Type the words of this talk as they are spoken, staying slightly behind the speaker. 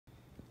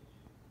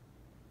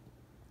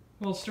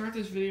Well, start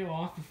this video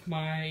off with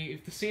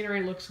if the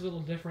scenery looks a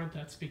little different,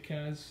 that's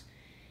because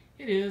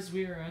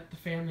we are at the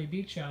family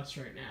beach house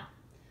right now.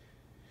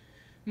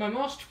 My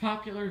most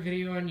popular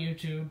video on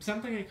YouTube,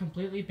 something that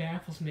completely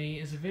baffles me,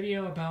 is a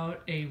video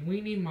about a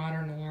weenie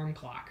modern alarm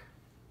clock.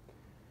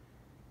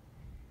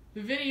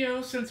 The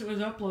video, since it was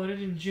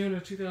uploaded in June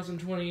of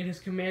 2020, it has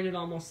commanded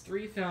almost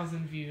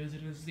 3,000 views.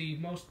 It is the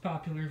most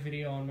popular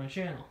video on my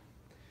channel.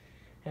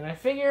 And I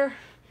figure,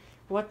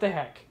 what the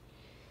heck?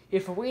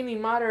 If a weenie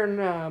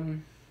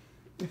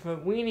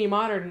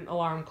modern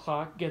alarm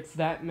clock gets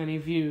that many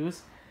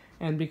views,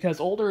 and because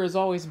older is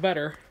always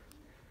better,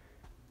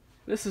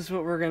 this is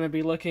what we're going to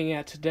be looking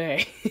at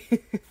today.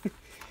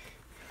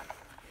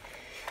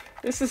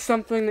 This is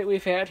something that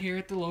we've had here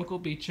at the local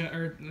beach,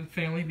 or the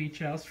family beach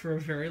house, for a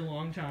very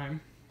long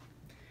time,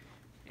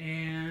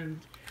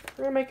 and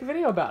we're going to make a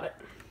video about it.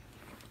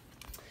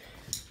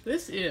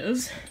 This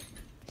is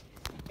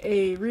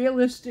a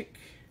realistic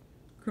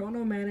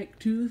Chronomatic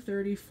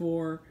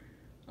 234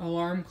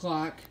 alarm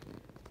clock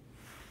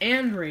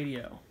and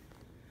radio.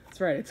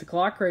 That's right, it's a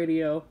clock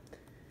radio.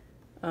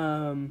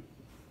 It's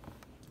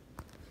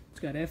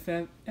got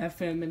FM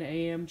and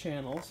AM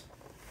channels.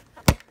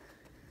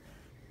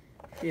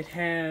 It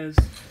has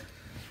a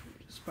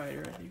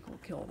spider, I think we'll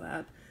kill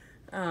that.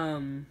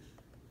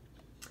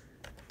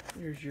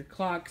 There's your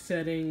clock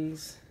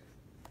settings.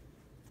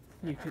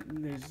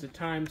 There's the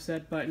time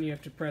set button. You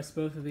have to press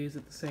both of these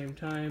at the same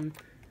time.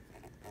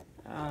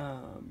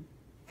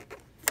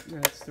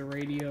 That's the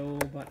radio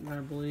button, I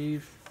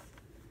believe.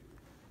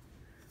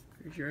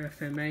 There's your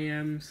FM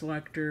AM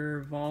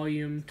selector,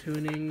 volume,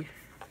 tuning.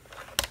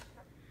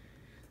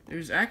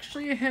 There's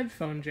actually a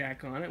headphone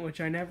jack on it,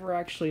 which I never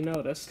actually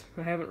noticed.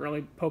 I haven't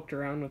really poked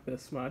around with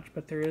this much,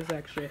 but there is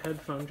actually a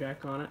headphone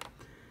jack on it.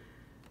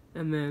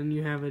 And then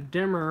you have a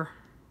dimmer,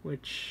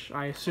 which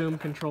I assume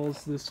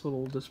controls this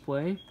little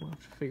display. We'll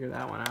have to figure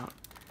that one out.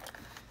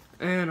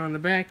 And on the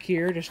back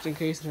here, just in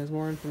case it has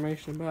more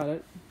information about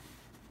it,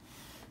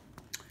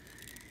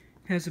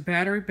 has a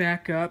battery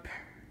backup.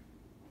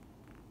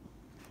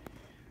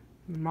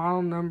 The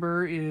model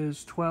number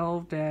is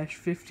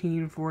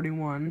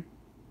 12-1541.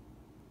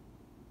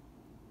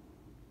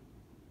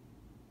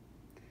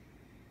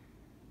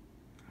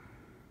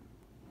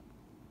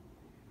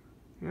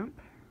 Yep.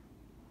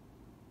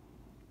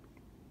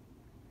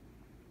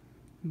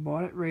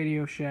 Bought at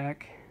Radio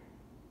Shack,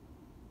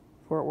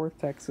 Fort Worth,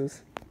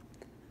 Texas.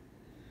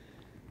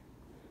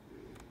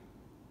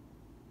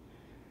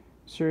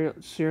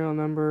 Serial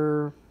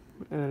number,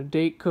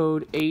 date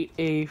code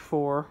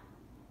 8A4.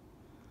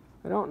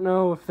 I don't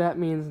know if that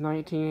means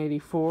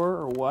 1984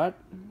 or what.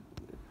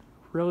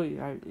 Really,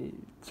 it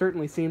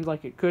certainly seems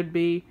like it could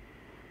be.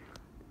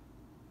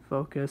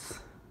 Focus.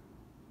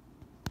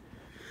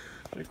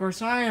 But of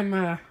course, I'm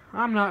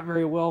not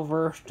very well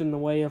versed in the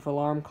way of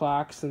alarm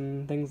clocks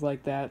and things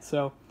like that,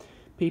 so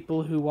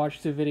people who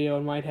watch the video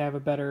and might have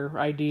a better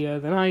idea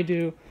than I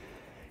do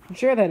can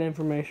share that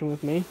information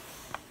with me.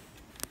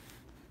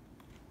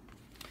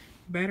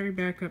 Battery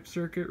backup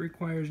circuit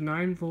requires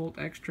 9-volt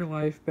extra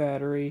life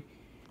battery,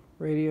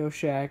 Radio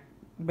Shack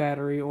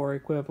battery or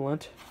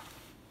equivalent.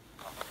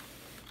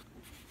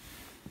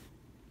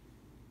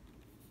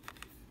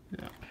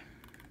 Yep.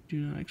 Do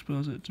not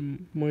expose it to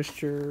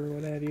moisture or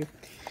what have you.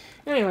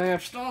 Anyway,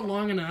 I've stalled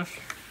long enough.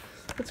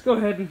 Let's go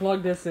ahead and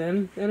plug this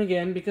in. And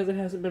again, because it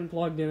hasn't been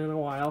plugged in a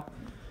while,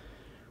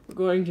 we're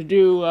going to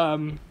do,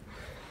 oh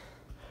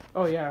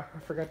yeah, I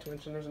forgot to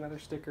mention there's another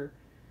sticker.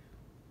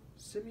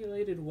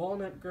 Simulated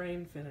walnut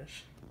grain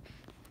finish.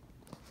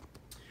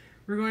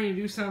 We're going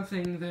to do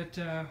something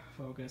that,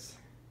 focus.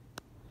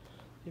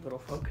 See if it'll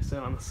focus in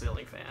on the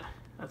ceiling fan.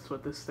 That's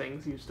what this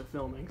thing's used to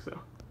filming, so.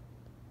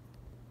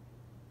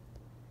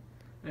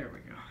 There we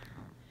go.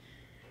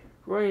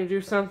 We're going to do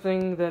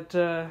something that,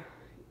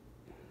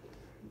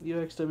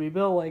 UXW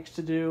Bill likes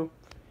to do.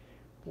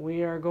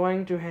 We are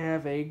going to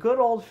have a good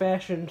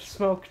old-fashioned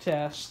smoke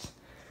test.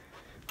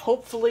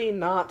 Hopefully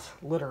not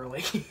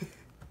literally.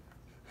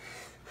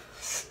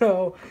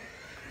 So,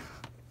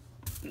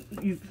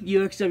 you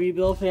UXW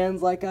Bill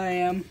fans like I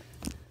am,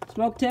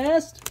 smoke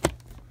test?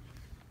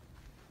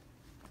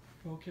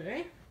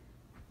 Okay.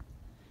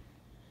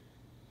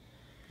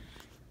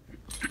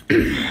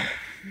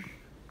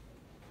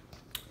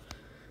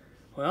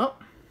 Well,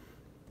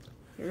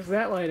 here's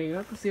that lighting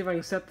up. Let's see if I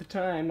can set the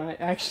time.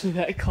 Actually,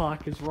 that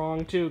clock is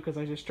wrong too because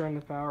I just turned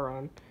the power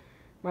on.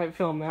 Might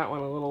film that one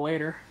a little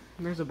later.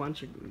 There's a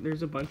bunch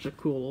of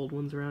cool old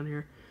ones around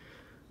here.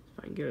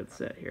 If I can get it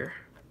set here.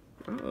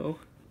 Uh-oh.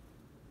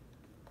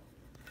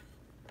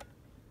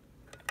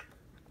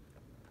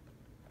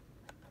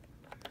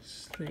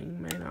 This thing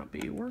may not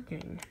be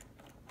working.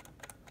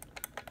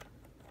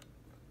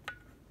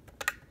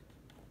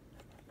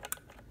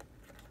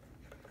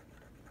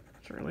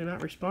 Certainly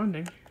not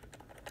responding.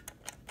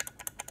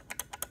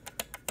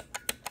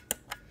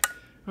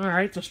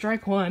 Alright, so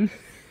strike one.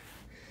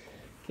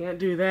 Can't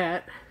do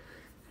that.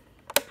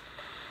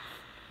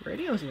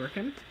 Radio's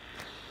working.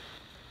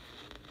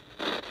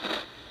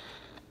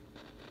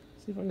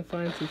 See if I can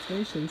find some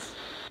stations.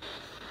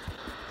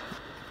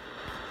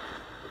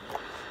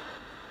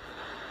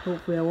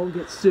 Hopefully I won't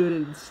get sued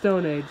in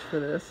Stone Age for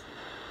this.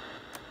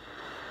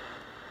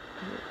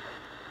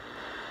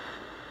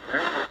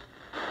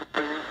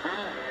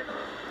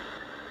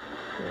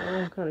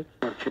 Yeah, kind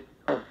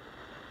of...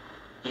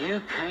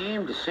 You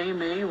came to see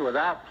me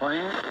without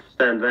plan?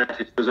 Stand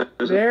that. There's a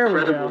there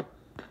incredible we go.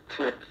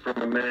 clip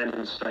from a man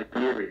in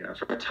Siberia,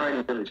 from a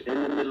tiny village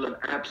in the middle of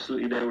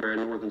absolutely nowhere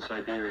in northern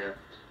Siberia.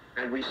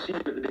 And we see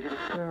him at the beginning.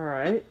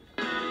 Alright.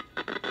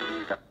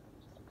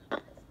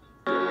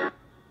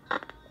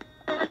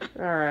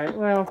 Alright,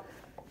 well,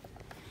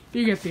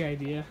 you get the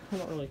idea. I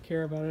don't really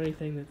care about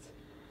anything that's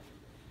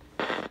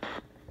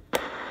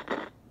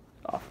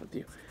off with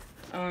you.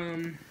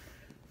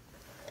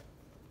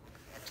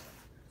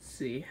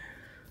 See.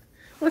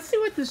 Let's see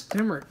what this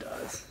dimmer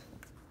does.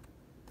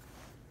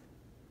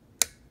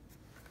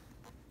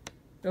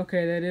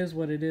 Okay, that is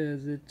what it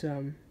is. It,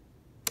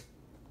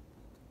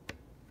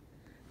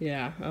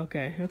 yeah,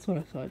 okay. That's what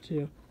I thought,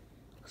 too.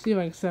 See if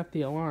I can set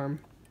the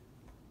alarm.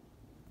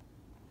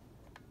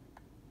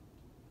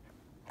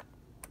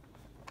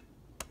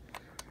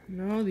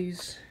 No,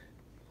 these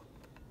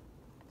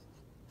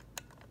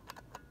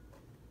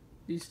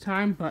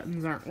time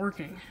buttons aren't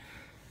working.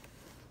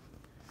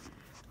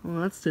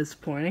 Well, that's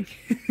disappointing.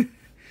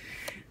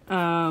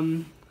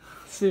 Let's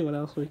see what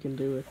else we can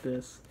do with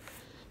this.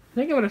 I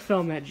think I'm going to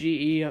film that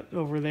GE up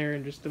over there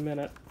in just a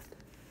minute.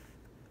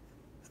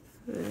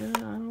 Yeah, I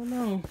don't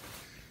know.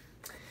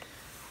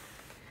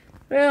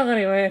 Well,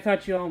 anyway, I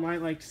thought you all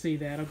might like to see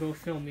that. I'll go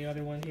film the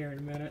other one here in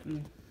a minute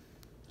and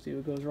see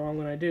what goes wrong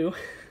when I do.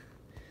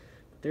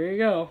 There you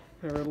go.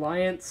 The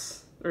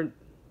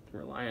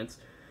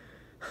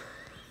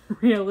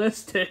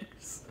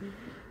Realistics.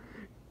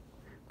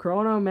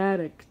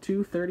 Chronomatic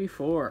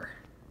 234.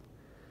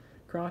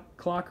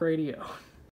 Clock radio.